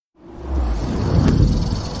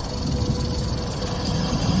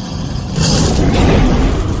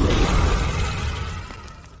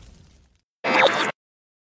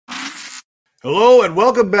Hello and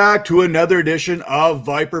welcome back to another edition of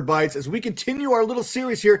Viper Bites as we continue our little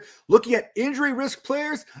series here looking at injury risk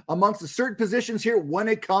players amongst the certain positions here when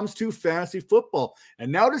it comes to fantasy football.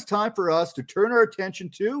 And now it is time for us to turn our attention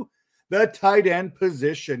to the tight end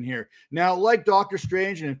position here. Now, like Doctor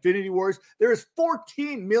Strange and Infinity Wars, there is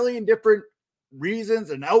 14 million different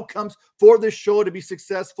reasons and outcomes for this show to be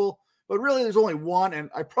successful, but really there's only one,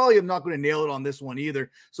 and I probably am not going to nail it on this one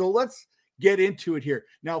either. So let's get into it here.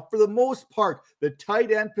 Now, for the most part, the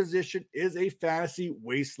tight end position is a fantasy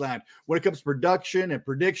wasteland. When it comes to production and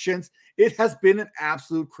predictions, it has been an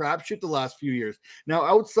absolute crapshoot the last few years. Now,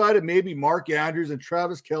 outside of maybe Mark Andrews and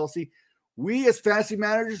Travis Kelce, we as fantasy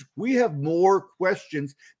managers, we have more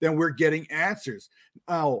questions than we're getting answers.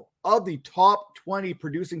 Now, of the top 20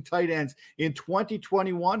 producing tight ends in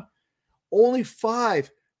 2021, only 5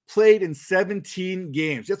 played in 17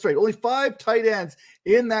 games. That's right. Only 5 tight ends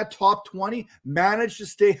in that top 20 managed to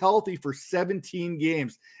stay healthy for 17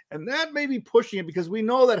 games. And that may be pushing it because we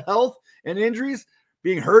know that health and injuries,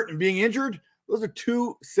 being hurt and being injured, those are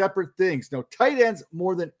two separate things. Now, tight ends,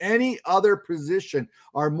 more than any other position,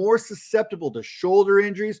 are more susceptible to shoulder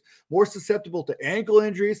injuries, more susceptible to ankle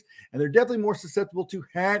injuries, and they're definitely more susceptible to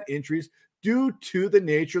hand injuries due to the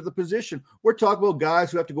nature of the position. We're talking about guys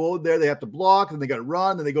who have to go out there, they have to block, and they got to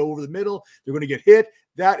run, then they go over the middle, they're going to get hit.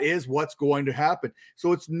 That is what's going to happen.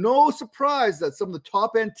 So it's no surprise that some of the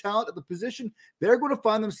top end talent at the position, they're going to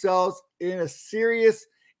find themselves in a serious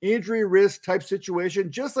injury risk type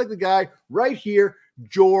situation, just like the guy right here,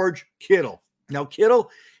 George Kittle. Now, Kittle,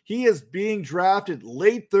 he is being drafted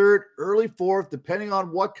late third, early fourth, depending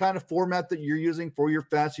on what kind of format that you're using for your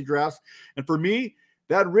fantasy drafts. And for me,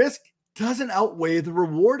 that risk doesn't outweigh the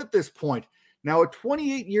reward at this point. Now, at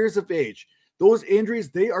 28 years of age, those injuries,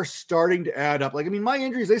 they are starting to add up. My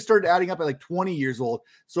injuries, they started adding up at like 20 years old.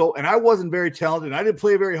 So, and I wasn't very talented. I didn't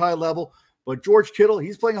play a very high level, but George Kittle,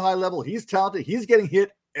 he's playing a high level. He's talented. He's getting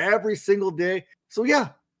hit every single day. So yeah,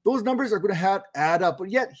 those numbers are going to add up, but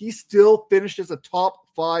yet he still finished as a top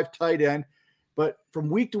 5 tight end. But from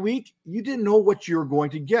week to week, you didn't know what you were going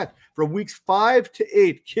to get. From weeks 5 to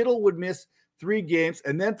 8, Kittle would miss 3 games.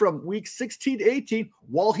 And then from week 16 to 18,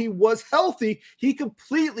 while he was healthy, he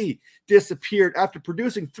completely disappeared after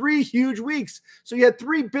producing 3 huge weeks. So you had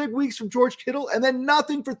 3 big weeks from George Kittle and then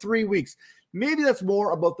nothing for 3 weeks. Maybe that's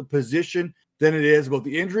more about the position than it is about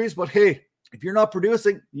the injuries. But hey, if you're not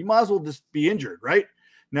producing, you might as well just be injured, right?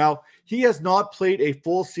 Now, he has not played a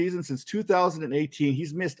full season since 2018.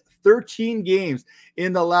 He's missed 13 games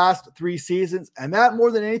in the last 3 seasons. And that,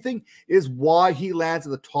 more than anything, is why he lands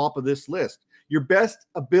at the top of this list. Your best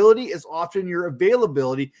ability is often your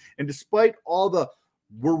availability. And despite all the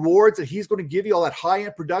rewards that he's going to give you, all that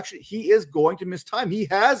high-end production, he is going to miss time. He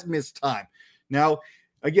has missed time. Now,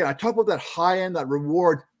 again, I talk about that high-end, that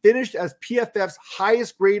reward, finished as PFF's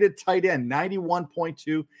highest-graded tight end,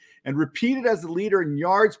 91.2, and repeated as the leader in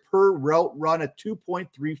yards per route run at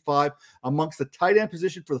 2.35 amongst the tight end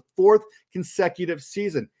position for the 4th consecutive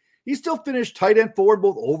season. He still finished tight end forward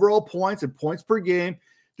both overall points and points per game,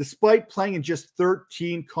 despite playing in just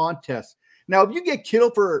 13 contests. Now, if you get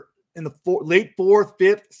Kittle in the late 4th,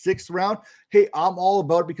 5th, 6th round, hey, I'm all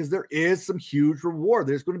about it because there is some huge reward.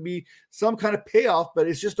 There's going to be some kind of payoff, but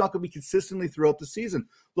it's just not going to be consistently throughout the season.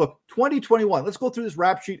 Look, 2021, let's go through this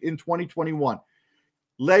rap sheet in 2021.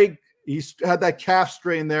 He had that calf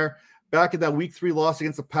strain there back in that week 3 loss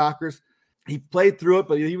against the Packers. He played through it,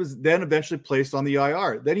 but he was then eventually placed on the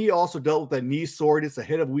IR. Then he also dealt with that knee soreness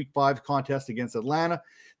ahead of week 5 contest against Atlanta.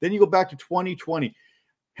 Then you go back to 2020,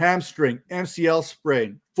 hamstring, MCL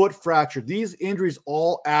sprain, foot fracture. These injuries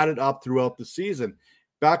all added up throughout the season.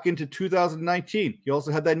 Back into 2019, he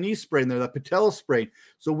also had that knee sprain there, that patella sprain.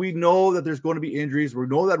 So we know that there's going to be injuries. We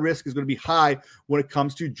know that risk is going to be high when it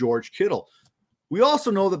comes to George Kittle. We also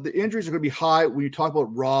know that the injuries are going to be high when you talk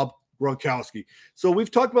about Rob Gronkowski. So we've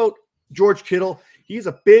talked about George Kittle. He's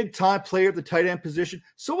a big-time player at the tight end position.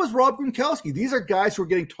 So is Rob Gronkowski. These are guys who are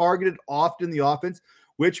getting targeted often in the offense,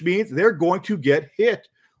 which means they're going to get hit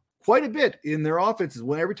quite a bit in their offenses.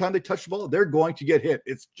 When every time they touch the ball, they're going to get hit.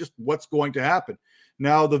 It's just what's going to happen.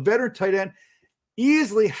 Now, the veteran tight end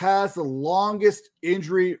easily has the longest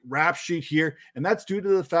injury rap sheet here, and that's due to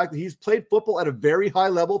the fact that he's played football at a very high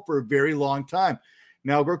level for a very long time.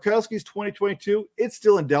 Now, Gronkowski's 2022, it's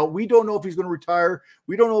still in doubt. We don't know if he's going to retire.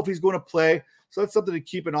 We don't know if he's going to play. So that's something to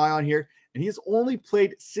keep an eye on here. And he's only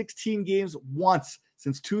played 16 games once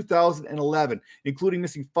since 2011, including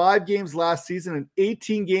missing 5 games last season and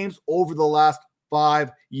 18 games over the last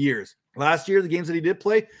 5 years. Last year, the games that he did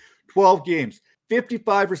play, 12 games,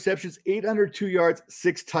 55 receptions, 802 yards,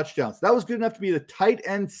 6 touchdowns. That was good enough to be the tight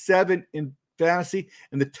end 7 in fantasy,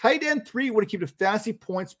 and the tight end 3 would keep the fantasy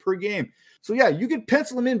points per game. So yeah, you can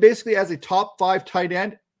pencil him in basically as a top 5 tight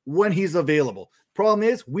end when he's available. Problem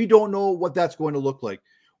is, we don't know what that's going to look like.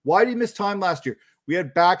 Why did he miss time last year? We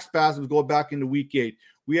had back spasms going back into week 8.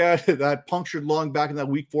 We had that punctured lung back in that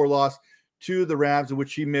week 4 loss to the Rams, in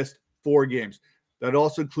which he missed 4 games. That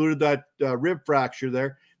also included that rib fracture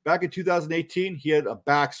there. Back in 2018, he had a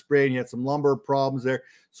back sprain. He had some lumbar problems there.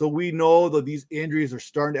 So we know that these injuries are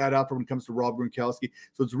starting to add up when it comes to Rob Gronkowski.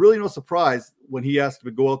 So it's really no surprise when he has to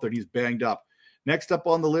go out there and he's banged up. Next up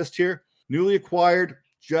on the list here, newly acquired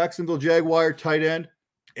Jacksonville Jaguar tight end,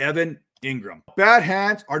 Evan Ingram. Bad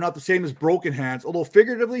hands are not the same as broken hands, although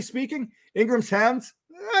figuratively speaking, Ingram's hands,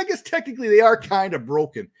 I guess technically they are kind of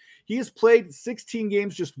broken. He has played 16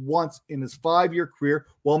 games just once in his 5-year career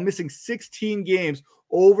while missing 16 games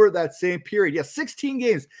over that same period. Yeah, 16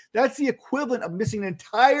 games. That's the equivalent of missing an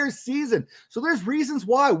entire season. So there's reasons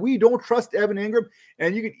why we don't trust Evan Ingram,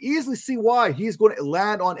 and you can easily see why he's going to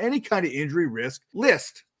land on any kind of injury risk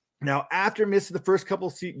list. Now, after missing the first couple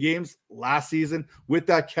of games last season with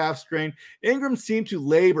that calf strain, Ingram seemed to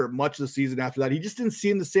labor much of the season after that. He just didn't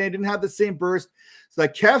seem the same, didn't have the same burst. So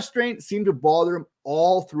that calf strain seemed to bother him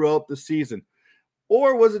all throughout the season.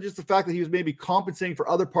 Or was it just the fact that he was maybe compensating for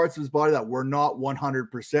other parts of his body that were not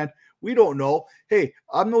 100%? We don't know. Hey,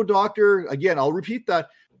 I'm no doctor. Again, I'll repeat that.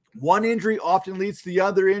 One injury often leads to the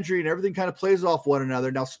other injury, and everything kind of plays off one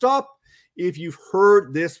another. Now, stop if you've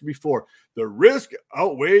heard this before. The risk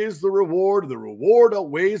outweighs the reward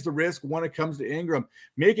outweighs the risk when it comes to Ingram,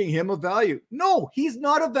 making him a value. No, he's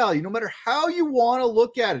not a value, no matter how you want to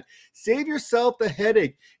look at it. Save yourself the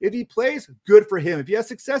headache. If he plays, good for him. If he has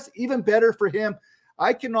success, even better for him.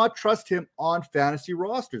 I cannot trust him on fantasy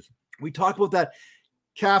rosters. We talked about that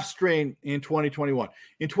calf strain in 2021.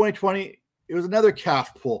 In 2020, it was another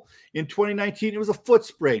calf pull. In 2019, it was a foot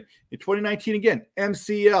sprain. In 2019, again,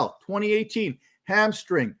 MCL. 2018,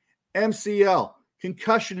 hamstring, MCL,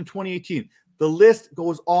 concussion in 2018. The list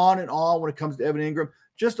goes on and on when it comes to Evan Ingram.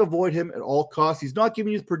 Just avoid him at all costs. He's not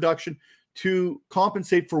giving you the production to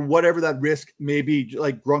compensate for whatever that risk may be,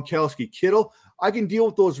 like Gronkowski. Kittle, I can deal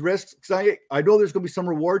with those risks because I know there's going to be some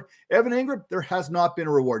reward. Evan Ingram, there has not been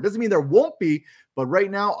a reward. Doesn't mean there won't be, but right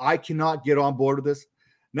now I cannot get on board with this.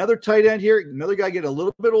 Another tight end here, another guy getting a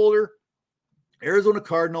little bit older, Arizona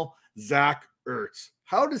Cardinal, Zach Ertz.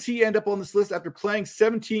 How does he end up on this list after playing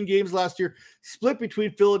 17 games last year, split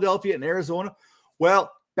between Philadelphia and Arizona?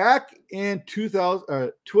 Well, back in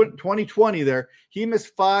 2020 there, he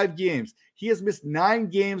missed 5 games. He has missed 9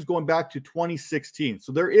 games going back to 2016.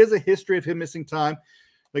 So there is a history of him missing time.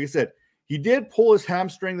 Like I said, he did pull his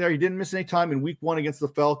hamstring there. He didn't miss any time in week 1 against the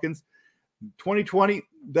Falcons. 2020,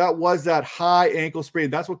 that was that high ankle sprain.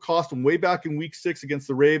 That's what cost him way back in week 6 against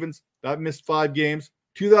the Ravens. That missed 5 games.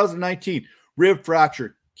 2019, rib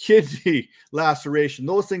fracture, kidney laceration.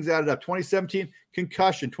 Those things added up. 2017,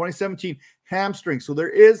 concussion. 2017, hamstring. So there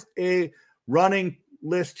is a running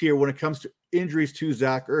list here when it comes to injuries to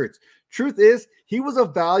Zach Ertz. Truth is, he was a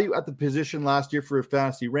value at the position last year for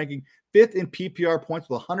fantasy, ranking 5th in PPR points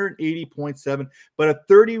with 180.7. But at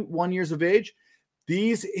 31 years of age,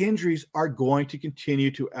 these injuries are going to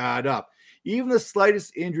continue to add up. Even the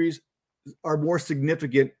slightest injuries are more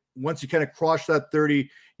significant once you kind of cross that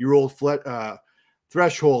 30-year-old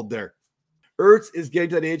threshold there. Ertz is getting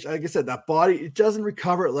to that age. Like I said, that body, it doesn't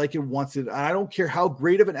recover like it wants it. And I don't care how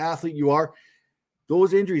great of an athlete you are.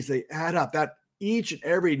 Those injuries, they add up. That each and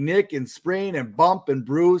every nick and sprain and bump and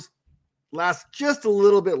bruise lasts just a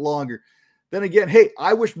little bit longer. Then again, hey,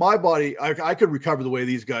 I wish my body, I could recover the way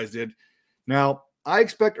these guys did. Now, I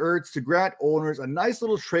expect Ertz to grant owners a nice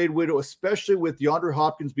little trade window, especially with DeAndre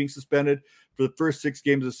Hopkins being suspended for the first 6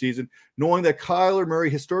 games of the season, knowing that Kyler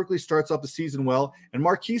Murray historically starts off the season well, and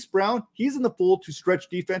Marquise Brown, he's in the fold to stretch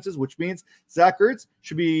defenses, which means Zach Ertz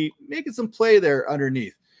should be making some play there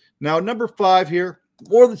underneath. Now, number 5 here,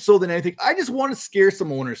 more so than anything, I just want to scare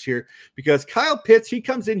some owners here because Kyle Pitts, he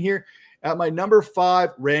comes in here at my number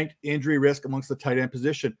 5 ranked injury risk amongst the tight end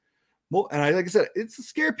position. And like I said, it's to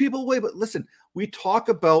scare people away. But listen, we talk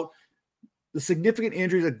about the significant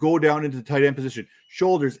injuries that go down into the tight end position.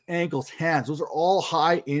 Shoulders, ankles, hands. Those are all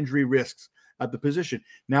high injury risks at the position.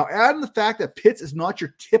 Now, add in the fact that Pitts is not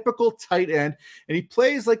your typical tight end, and he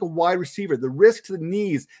plays like a wide receiver. The risk to the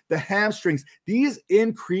knees, the hamstrings, these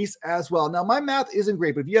increase as well. Now, my math isn't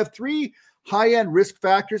great, but if you have 3 high-end risk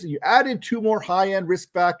factors and you add in 2 more high-end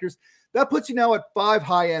risk factors, that puts you now at 5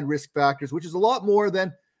 high-end risk factors, which is a lot more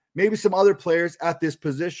than maybe some other players at this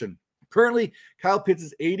position. Currently, Kyle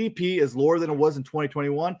Pitts' ADP is lower than it was in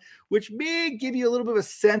 2021, which may give you a little bit of a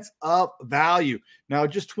sense of value. Now,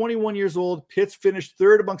 just 21 years old, Pitts finished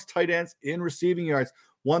third amongst tight ends in receiving yards,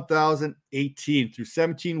 1,018 through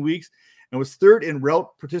 17 weeks, and was third in route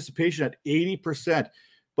participation at 80%.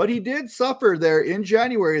 But he did suffer there in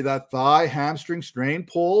January, that thigh hamstring strain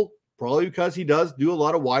pull, probably because he does do a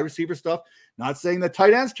lot of wide receiver stuff. Not saying that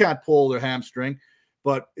tight ends can't pull their hamstring,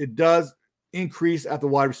 but it does increase at the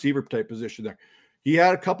wide receiver type position there. He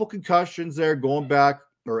had a couple concussions there going back,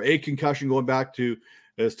 or a concussion going back to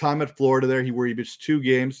his time at Florida there, where he missed 2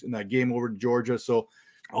 games in that game over to Georgia. So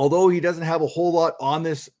although he doesn't have a whole lot on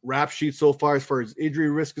this rap sheet so far as injury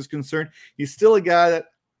risk is concerned, he's still a guy that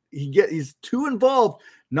he's too involved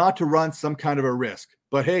not to run some kind of a risk.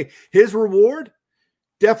 But hey, his reward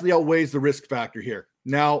definitely outweighs the risk factor here.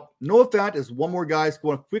 Now, Noah Fant is one more guy I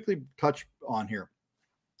want to quickly touch on here.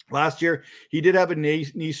 Last year, he did have a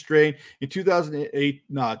knee strain. In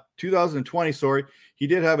 2020, he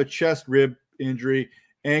did have a chest rib injury,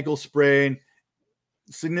 ankle sprain,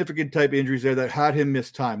 significant type injuries there that had him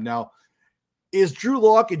miss time. Now, is Drew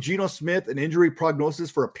Lock and Geno Smith an injury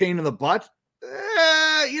prognosis for a pain in the butt?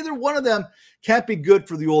 Either one of them can't be good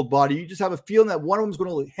for the old body. You just have a feeling that one of them is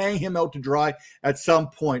going to hang him out to dry at some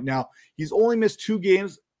point. Now, he's only missed 2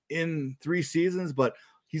 games in 3 seasons, but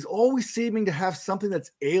he's always seeming to have something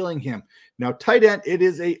that's ailing him. Now, tight end, it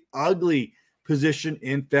is a ugly position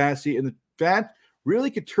in fantasy, and the Fant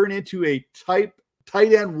really could turn into a tight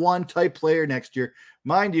end 1 type player next year.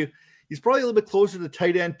 Mind you, he's probably a little bit closer to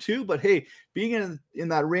tight end 2, but hey, being in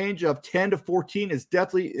that range of 10 to 14 is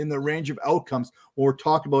definitely in the range of outcomes when we're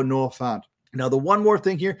talking about Noah Fant. Now, the one more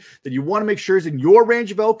thing here that you want to make sure is in your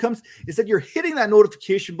range of outcomes is that you're hitting that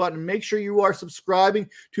notification button. Make sure you are subscribing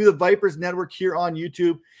to the Vipers Network here on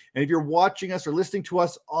YouTube. And if you're watching us or listening to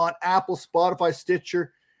us on Apple, Spotify,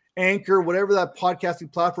 Stitcher, Anchor, whatever that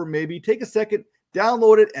podcasting platform may be, take a second,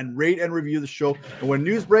 download it, and rate and review the show. And when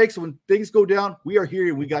news breaks, when things go down, we are here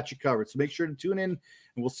and we got you covered. So make sure to tune in, and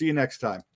we'll see you next time.